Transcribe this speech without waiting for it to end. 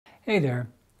Hey there,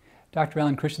 Dr.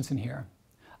 Alan Christianson here.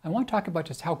 I want to talk about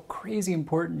just how crazy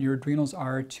important your adrenals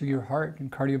are to your heart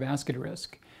and cardiovascular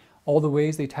risk, all the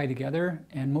ways they tie together,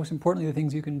 and most importantly, the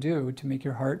things you can do to make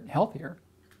your heart healthier.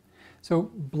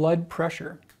 So, blood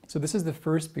pressure. So this is the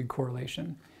first big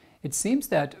correlation. It seems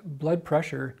that blood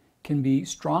pressure can be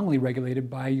strongly regulated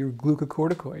by your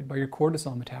glucocorticoid, by your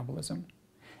cortisol metabolism.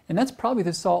 And that's probably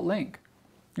the salt link.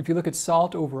 If you look at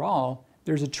salt overall,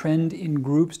 there's a trend in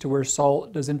groups to where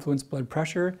salt does influence blood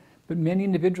pressure, but many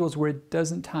individuals where it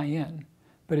doesn't tie in.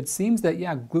 But it seems that,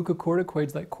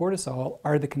 glucocorticoids like cortisol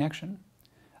are the connection.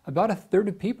 About a third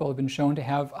of people have been shown to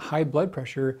have high blood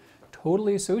pressure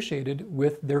totally associated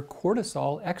with their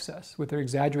cortisol excess, with their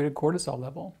exaggerated cortisol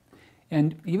level.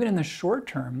 And even in the short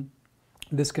term,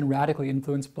 this can radically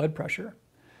influence blood pressure.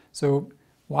 So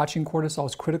watching cortisol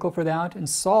is critical for that, and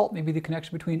salt may be the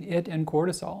connection between it and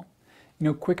cortisol.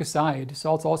 Quick aside,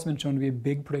 salt's also been shown to be a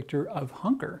big predictor of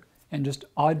hunger and just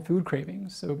odd food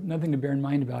cravings, so nothing to bear in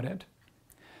mind about it.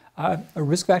 A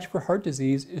risk factor for heart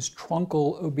disease is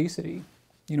truncal obesity,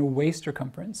 waist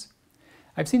circumference.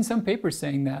 I've seen some papers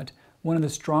saying that one of the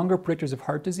stronger predictors of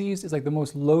heart disease is like the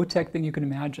most low-tech thing you can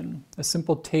imagine, a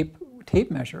simple tape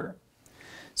measure.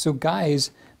 So guys,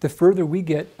 the further we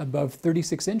get above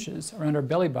 36 inches around our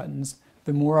belly buttons,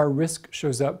 the more our risk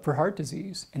shows up for heart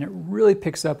disease, and it really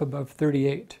picks up above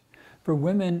 38. For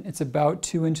women, it's about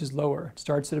 2 inches lower. It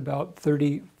starts at about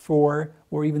 34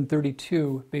 or even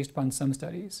 32 based upon some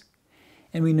studies.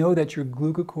 And we know that your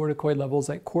glucocorticoid levels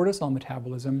like cortisol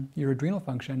metabolism, your adrenal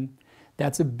function,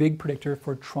 that's a big predictor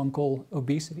for truncal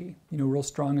obesity, real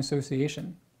strong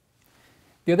association.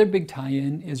 The other big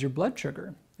tie-in is your blood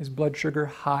sugar. Is blood sugar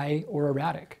high or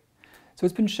erratic? So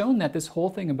it's been shown that this whole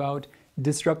thing about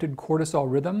disrupted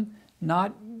cortisol rhythm,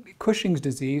 not Cushing's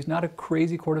disease, not a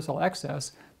crazy cortisol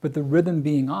excess, but the rhythm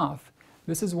being off,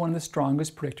 this is one of the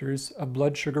strongest predictors of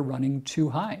blood sugar running too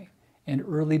high and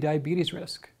early diabetes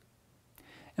risk.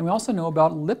 And we also know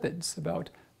about lipids, about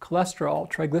cholesterol,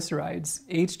 triglycerides,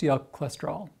 HDL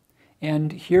cholesterol.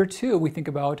 And here too, we think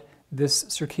about this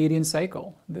circadian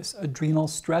cycle, this adrenal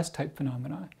stress type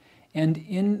phenomena. And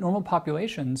in normal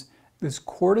populations, this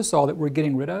cortisol that we're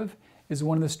getting rid of is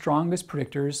one of the strongest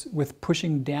predictors with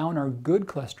pushing down our good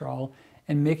cholesterol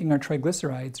and making our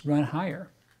triglycerides run higher.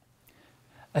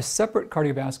 A separate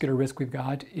cardiovascular risk we've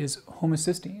got is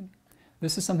homocysteine.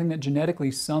 This is something that genetically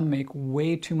some make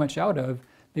way too much out of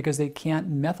because they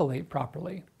can't methylate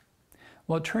properly.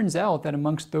 Well, it turns out that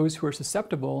amongst those who are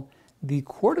susceptible, the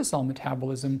cortisol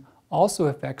metabolism also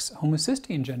affects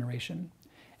homocysteine generation.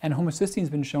 And homocysteine has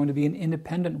been shown to be an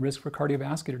independent risk for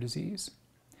cardiovascular disease.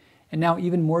 And now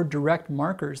even more direct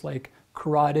markers like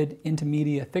carotid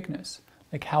intermedia thickness,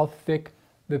 like how thick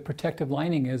the protective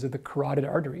lining is of the carotid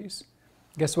arteries.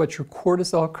 Guess what? Your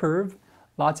cortisol curve,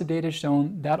 lots of data has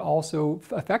shown that also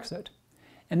affects it.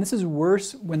 And this is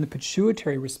worse when the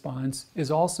pituitary response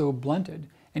is also blunted,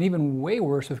 and even way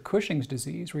worse with Cushing's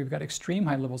disease, where you've got extreme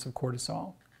high levels of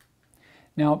cortisol.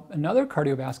 Now, another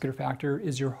cardiovascular factor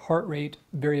is your heart rate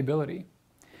variability.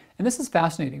 And this is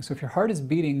fascinating. So if your heart is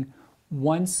beating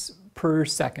once per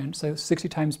second, so 60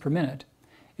 times per minute,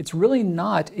 it's really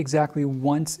not exactly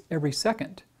once every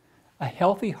second. A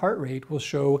healthy heart rate will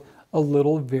show a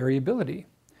little variability.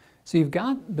 So you've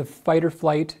got the fight or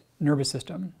flight nervous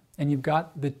system, and you've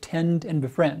got the tend and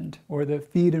befriend, or the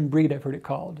feed and breed, I've heard it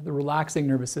called, the relaxing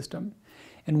nervous system.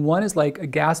 And one is like a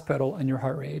gas pedal on your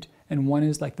heart rate, and one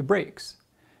is like the brakes.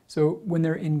 So when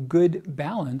they're in good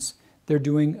balance, they're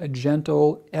doing a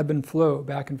gentle ebb and flow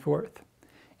back and forth.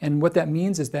 And what that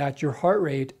means is that your heart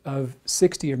rate of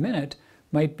 60 a minute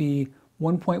might be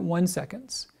 1.1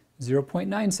 seconds,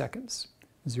 0.9 seconds,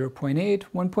 0.8,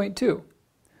 1.2,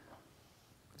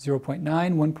 0.9,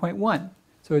 1.1.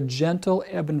 So a gentle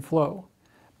ebb and flow.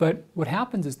 But what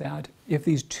happens is that if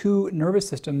these two nervous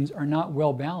systems are not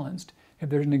well balanced, if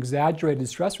there's an exaggerated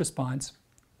stress response,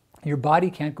 your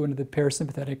body can't go into the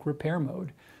parasympathetic repair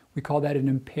mode. We call that an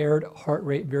impaired heart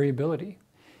rate variability.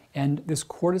 And this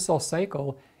cortisol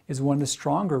cycle is one of the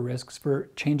stronger risks for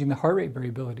changing the heart rate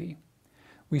variability.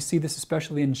 We see this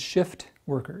especially in shift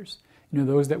workers,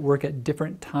 those that work at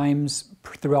different times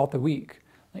throughout the week,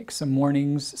 like some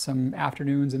mornings, some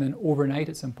afternoons, and then overnight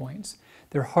at some points.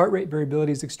 Their heart rate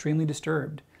variability is extremely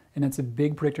disturbed, and that's a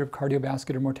big predictor of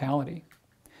cardiovascular mortality.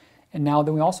 And now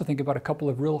then we also think about a couple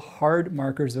of real hard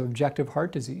markers of objective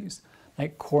heart disease,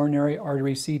 like coronary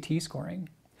artery CT scoring.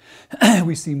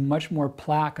 We see much more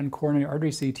plaque on coronary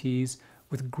artery CTs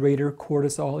with greater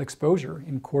cortisol exposure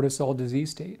in cortisol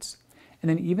disease states. And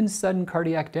then even sudden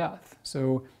cardiac death.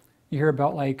 So you hear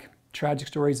about like tragic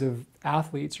stories of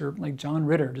athletes or like John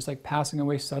Ritter just like passing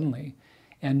away suddenly.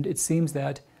 And it seems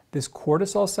that this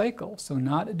cortisol cycle, so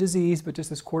not a disease, but just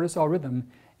this cortisol rhythm,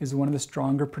 is one of the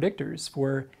stronger predictors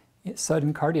for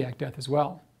sudden cardiac death as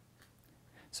well.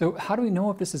 So how do we know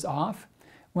if this is off?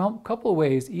 Well, a couple of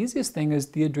ways. Easiest thing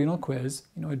is the adrenal quiz,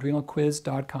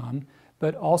 adrenalquiz.com,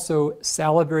 but also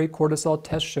salivary cortisol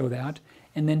tests show that,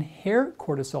 and then hair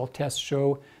cortisol tests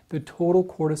show the total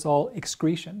cortisol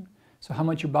excretion, so how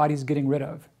much your body's getting rid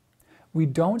of. We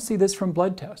don't see this from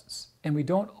blood tests, and we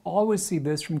don't always see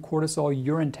this from cortisol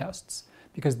urine tests,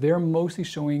 because they're mostly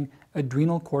showing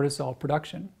adrenal cortisol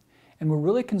production. And we're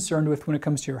really concerned with, when it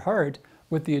comes to your heart,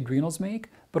 what the adrenals make,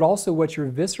 but also what your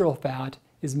visceral fat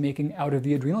is making out of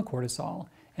the adrenal cortisol,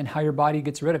 and how your body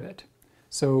gets rid of it.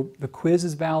 So the quiz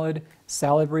is valid,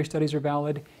 salivary studies are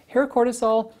valid. Hair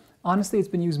cortisol, honestly, it's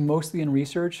been used mostly in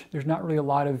research. There's not really a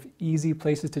lot of easy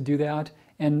places to do that,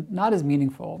 and not as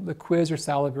meaningful. The quiz or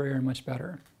salivary are much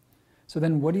better. So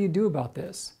then what do you do about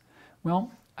this?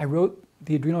 Well, I wrote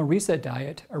the Adrenal Reset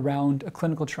Diet around a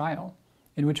clinical trial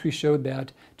in which we showed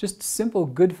that just simple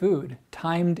good food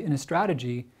timed in a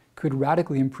strategy could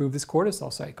radically improve this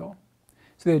cortisol cycle.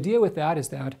 So the idea with that is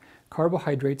that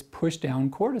carbohydrates push down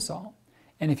cortisol.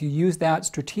 And if you use that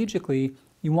strategically,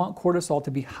 you want cortisol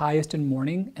to be highest in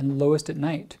morning and lowest at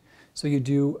night. So you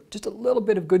do just a little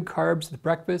bit of good carbs at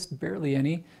breakfast, barely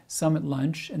any, some at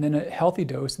lunch, and then a healthy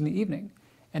dose in the evening.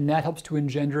 And that helps to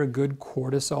engender a good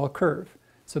cortisol curve.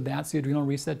 So that's the Adrenal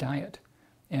Reset Diet.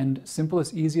 And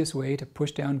simplest, easiest way to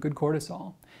push down good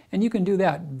cortisol. And you can do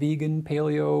that, vegan,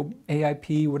 paleo,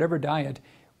 AIP, whatever diet,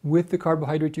 with the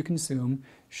carbohydrate you consume.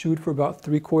 Shoot for about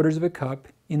 3/4 of a cup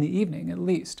in the evening at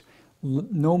least.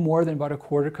 No more than about a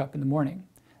 1/4 cup in the morning.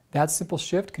 That simple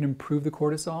shift can improve the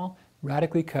cortisol,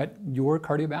 radically cut your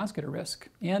cardiovascular risk,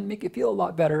 and make you feel a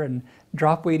lot better and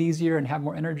drop weight easier and have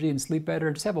more energy and sleep better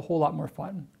and just have a whole lot more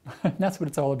fun. That's what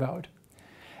it's all about.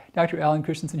 Dr. Alan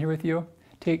Christianson here with you.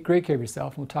 Take great care of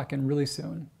yourself, and we'll talk again really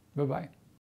soon. Bye-bye.